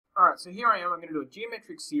Alright, so here I am. I'm going to do a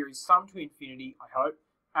geometric series, sum to infinity, I hope,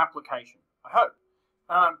 application. I hope.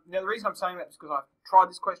 Now, the reason I'm saying that is because I've tried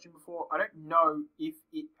this question before. I don't know if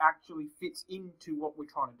it actually fits into what we're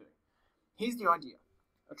trying to do. Here's the idea.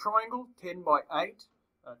 A triangle, 10 by 8,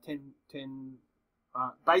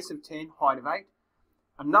 base of 10, height of 8.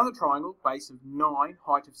 Another triangle, base of 9,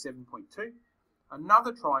 height of 7.2.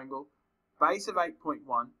 Another triangle, base of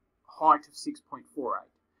 8.1, height of 6.48.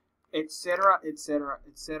 Etc., etc.,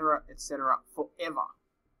 etc., etc., forever.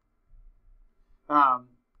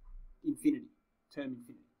 Infinity, term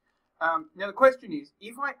infinity. Now the question is,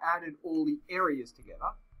 if I added all the areas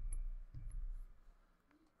together,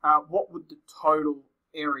 what would the total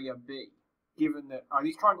area be? Given that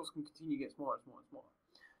these triangles can continue to get smaller and smaller and smaller.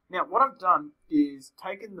 Now what I've done is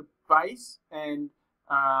taken the base and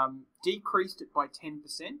decreased it by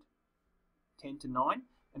 10%, 10 to 9,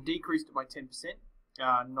 and decreased it by 10%,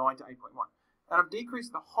 9 to 8.1. And I've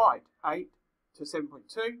decreased the height, 8 to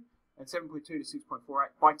 7.2, and 7.2 to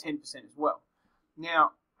 6.48 by 10% as well.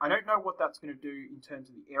 Now, I don't know what that's going to do in terms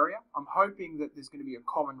of the area. I'm hoping that there's going to be a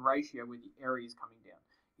common ratio where the area is coming down.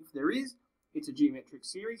 If there is, it's a geometric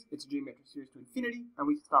series. It's a geometric series to infinity, and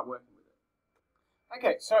we can start working with it.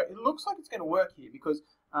 Okay, so it looks like it's going to work here because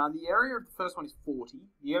the area of the first one is 40.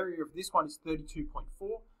 The area of this one is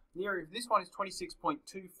 32.4. The area of this one is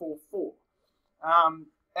 26.244.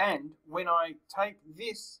 And when I take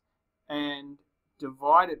this and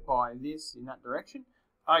divide it by this in that direction,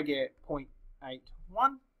 I get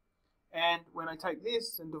 0.81. And when I take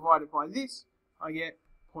this and divide it by this, I get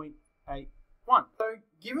 0.81. So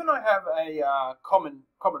given I have a common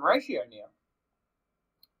ratio now,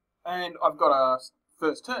 and I've got a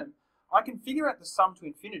first term, I can figure out the sum to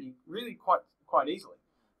infinity really quite easily.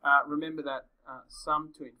 Remember that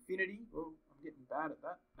sum to infinity, oh, I'm getting bad at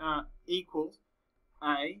that, equals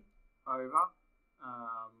a over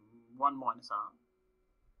 1 minus r.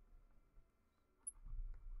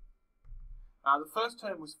 The first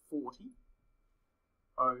term was 40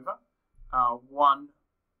 over 1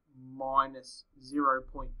 minus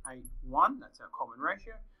 0.81. That's our common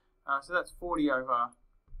ratio. So that's 40 over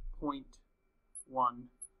 0.19.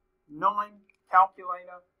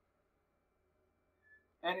 Calculator.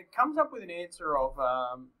 And it comes up with an answer of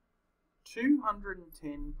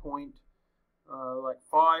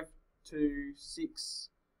 210.526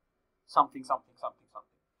 something.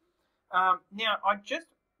 Now,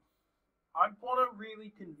 I want to really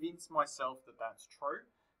convince myself that that's true.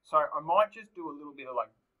 So I might just do a little bit of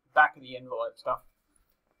like back of the envelope stuff.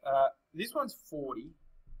 This one's 40,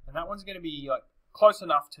 and that one's going to be like close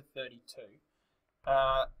enough to 32.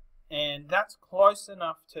 And that's close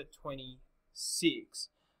enough to 26.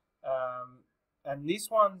 And this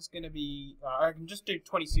one's going to be, I can just do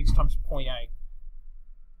 26 times 0.8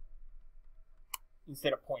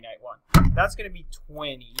 instead of 0.81. That's going to be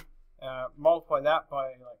 20. Multiply that by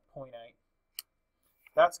like 0.8.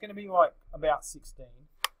 That's going to be like about 16.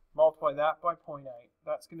 Multiply that by 0.8.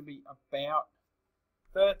 That's going to be about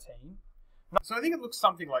 13. So I think it looks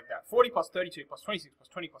something like that. 40 plus 32 plus 26 plus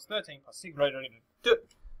 20 plus 13 plus 6.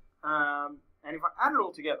 And if I add it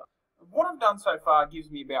all together, what I've done so far gives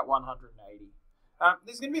me about 180.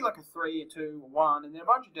 There's going to be like a 3, a 2, a 1, and then a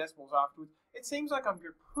bunch of decimals afterwards. It seems like I'm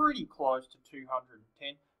pretty close to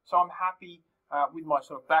 210. So I'm happy with my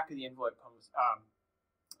sort of back of the envelope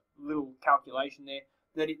little calculation there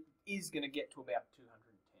that it is going to get to about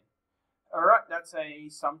 210. All right, that's a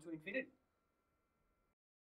sum to infinity.